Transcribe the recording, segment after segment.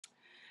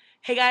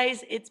Hey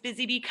guys, it's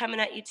Busy Bee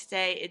coming at you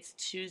today. It's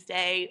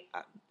Tuesday,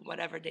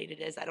 whatever date it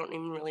is. I don't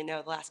even really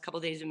know. The last couple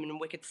of days I've been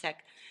wicked sick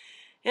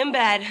in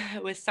bed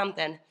with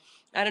something.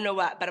 I don't know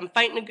what, but I'm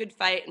fighting a good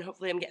fight and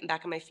hopefully I'm getting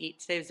back on my feet.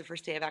 Today was the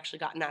first day I've actually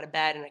gotten out of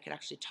bed and I could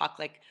actually talk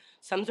like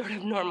some sort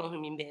of normal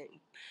human being.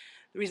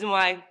 The reason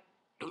why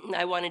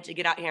I wanted to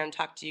get out here and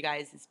talk to you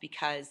guys is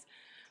because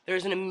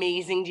there's an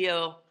amazing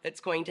deal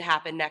that's going to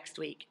happen next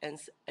week, and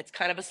it's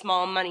kind of a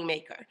small money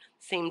maker at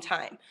the same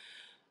time.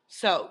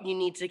 So you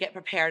need to get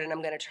prepared, and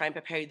I'm going to try and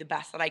prepare you the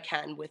best that I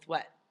can with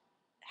what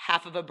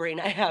half of a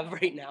brain I have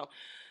right now.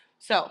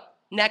 So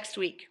next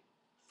week,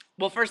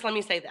 well, first let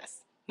me say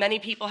this. Many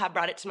people have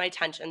brought it to my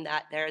attention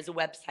that there is a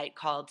website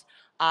called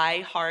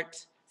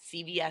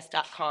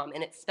iheartcvs.com,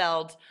 and it's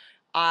spelled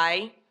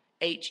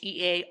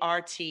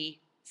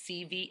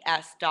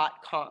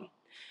iheartcvs.com.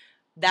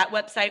 That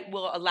website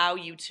will allow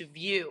you to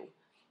view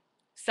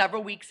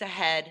several weeks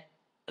ahead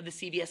of the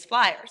CVS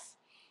flyers,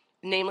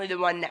 namely the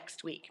one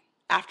next week.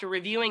 After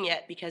reviewing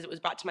it, because it was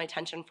brought to my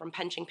attention from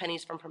Pinching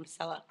Pennies from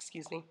Priscilla,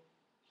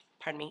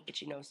 pardon me,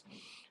 itchy nose,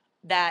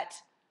 that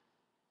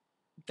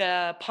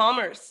the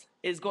Palmer'S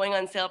is going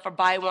on sale for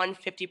buy one,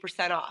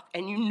 50% off.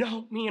 And you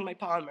know me and my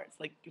Palmer'S.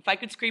 Like, if I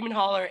could scream and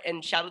holler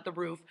and shout at the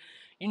roof,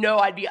 you know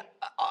I'd be a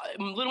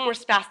little more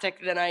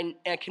spastic than I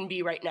can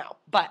be right now.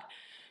 But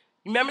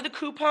remember the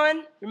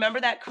coupon?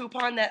 Remember that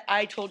coupon that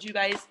I told you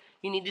guys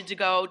you needed to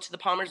go to the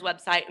Palmer'S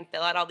website and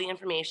fill out all the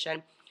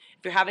information?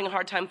 If you're having a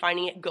hard time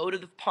finding it, go to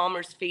the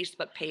Palmer'S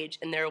Facebook page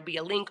and there will be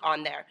a link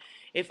on there.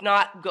 If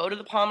not, go to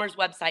the Palmer'S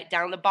website.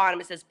 Down at the bottom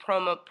it says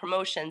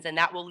promotions, and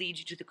that will lead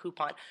you to the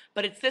coupon.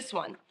 But it's this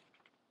one.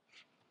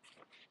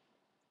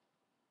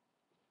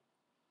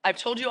 I've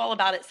told you all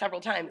about it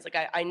several times. Like,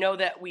 I know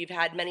that we've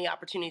had many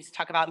opportunities to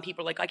talk about, and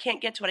people are like, I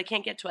can't get to it, I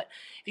can't get to it.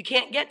 If you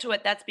can't get to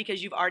it, that's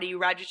because you've already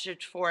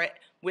registered for it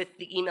with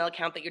the email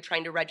account that you're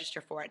trying to register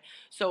for it.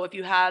 So if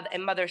you have a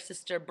mother,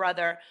 sister,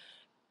 brother,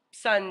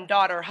 son,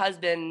 daughter,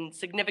 husband,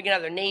 significant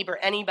other, neighbor,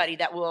 anybody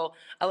that will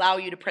allow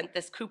you to print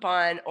this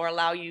coupon or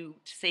allow you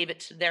to save it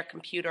to their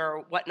computer or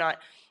whatnot,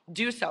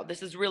 do so.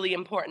 This is really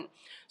important.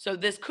 So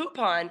this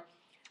coupon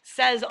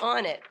says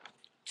on it,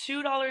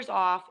 $2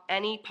 off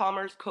any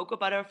Palmer's Cocoa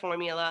Butter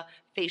Formula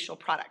facial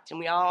product. And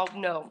we all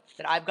know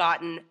that I've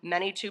gotten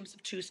many tubes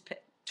of tooth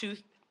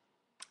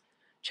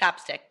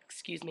chapstick,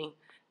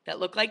 that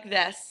look like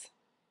this,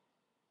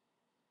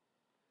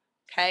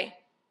 okay,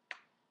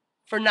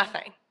 for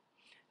nothing.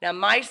 Now,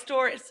 my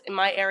stores in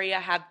my area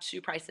have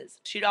two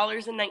prices,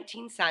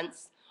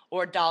 $2.19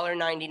 or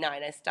 $1.99.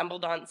 I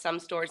stumbled on some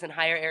stores in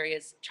higher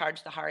areas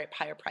charge the higher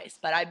price,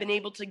 but I've been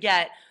able to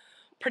get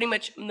pretty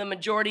much the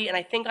majority, and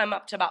I think I'm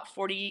up to about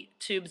 40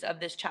 tubes of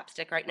this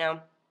chapstick right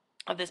now,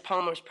 of this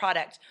Palmer's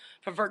product,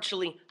 for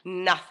virtually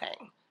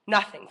nothing.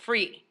 Nothing,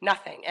 free,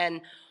 nothing.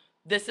 And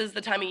this is the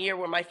time of year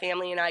where my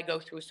family and I go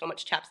through so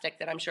much chapstick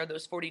that I'm sure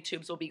those 40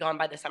 tubes will be gone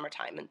by the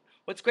summertime. And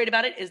what's great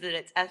about it is that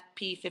it's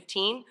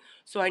SP15,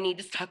 so I need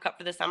to stock up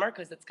for the summer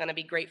because it's going to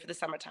be great for the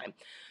summertime.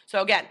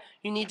 So again,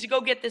 you need to go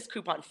get this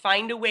coupon.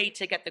 Find a way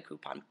to get the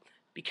coupon,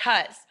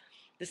 because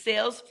the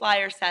sales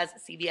flyer says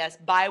at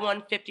CVS, buy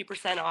one,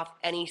 50% off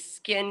any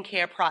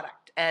skincare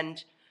product.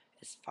 And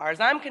as far as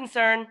I'm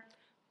concerned,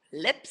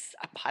 lips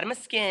are part of my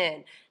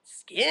skin.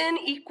 Skin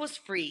equals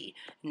free.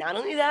 Not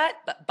only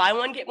that, but buy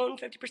one, get one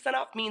 50%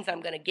 off means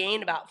I'm going to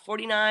gain about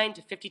 49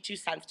 to 52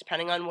 cents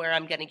depending on where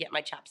I'm going to get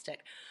my chapstick.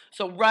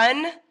 So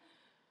run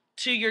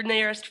to your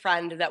nearest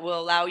friend that will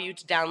allow you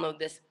to download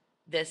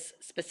this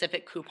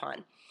specific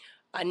coupon.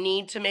 I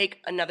need to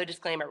make another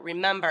disclaimer.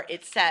 Remember,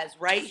 it says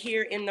right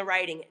here in the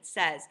writing, it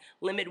says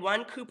limit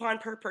one coupon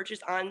per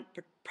purchase on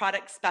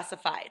product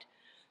specified.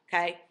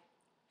 Okay?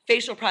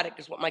 Facial product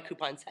is what my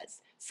coupon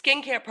says.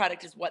 Skincare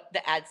product is what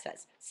the ad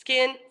says.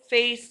 Skin,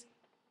 face,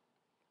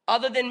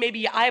 other than maybe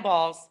your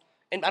eyeballs,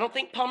 and I don't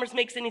think Palmer's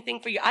makes anything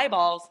for your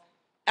eyeballs,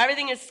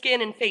 everything is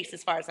skin and face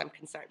as far as I'm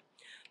concerned.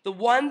 The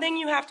one thing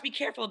you have to be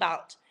careful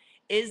about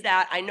is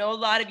that I know a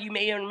lot of you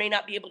may or may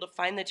not be able to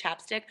find the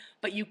chapstick,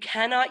 but you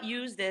cannot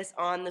use this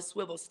on the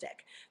swivel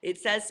stick. It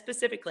says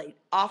specifically,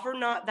 offer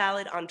not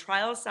valid on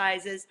trial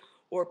sizes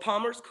or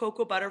Palmer's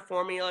Cocoa Butter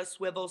Formula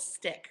swivel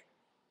stick,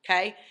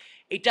 okay?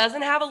 It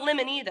doesn't have a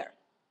limit either.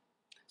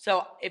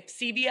 So if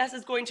CVS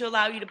is going to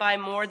allow you to buy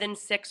more than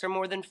 6 or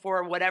more than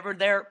 4, whatever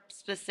their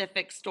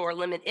specific store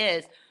limit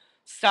is,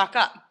 stock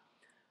up.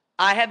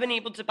 I have been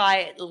able to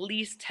buy at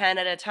least 10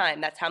 at a time.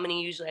 That's how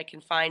many usually I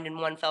can find in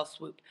one fell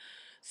swoop.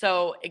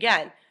 So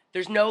again,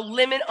 there's no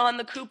limit on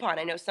the coupon.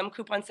 I know some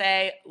coupons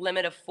say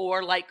limit of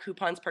 4 light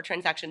coupons per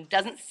transaction.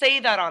 Doesn't say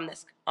that on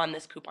this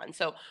coupon.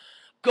 So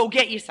go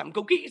get you some.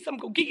 Go get you some.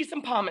 Go get you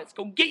some Palmer's.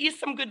 Go get you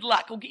some good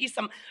luck. Go get you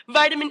some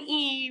vitamin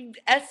E,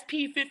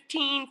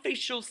 SP15,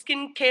 facial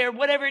skincare,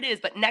 whatever it is.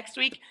 But next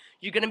week,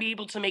 you're going to be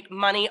able to make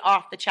money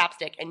off the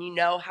chapstick, and you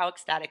know how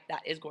ecstatic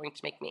that is going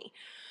to make me.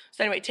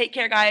 So anyway, take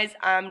care, guys.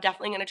 I'm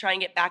definitely going to try and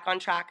get back on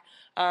track.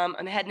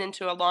 I'm heading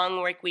into a long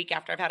work week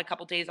after I've had a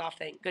couple days off.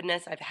 Thank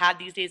goodness I've had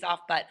these days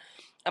off, but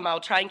I'll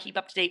try and keep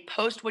up to date,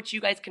 post what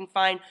you guys can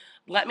find.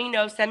 Let me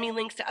know, send me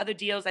links to other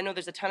deals. I know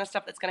there's a ton of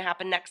stuff that's going to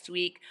happen next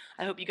week.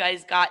 I hope you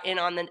guys got in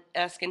on the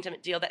Ask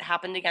Intimate deal that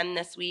happened again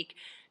this week.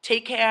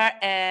 Take care,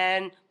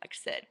 and like I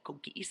said, go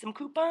get you some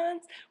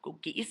coupons, go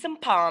get you some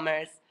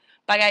Palmer's.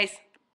 Bye, guys.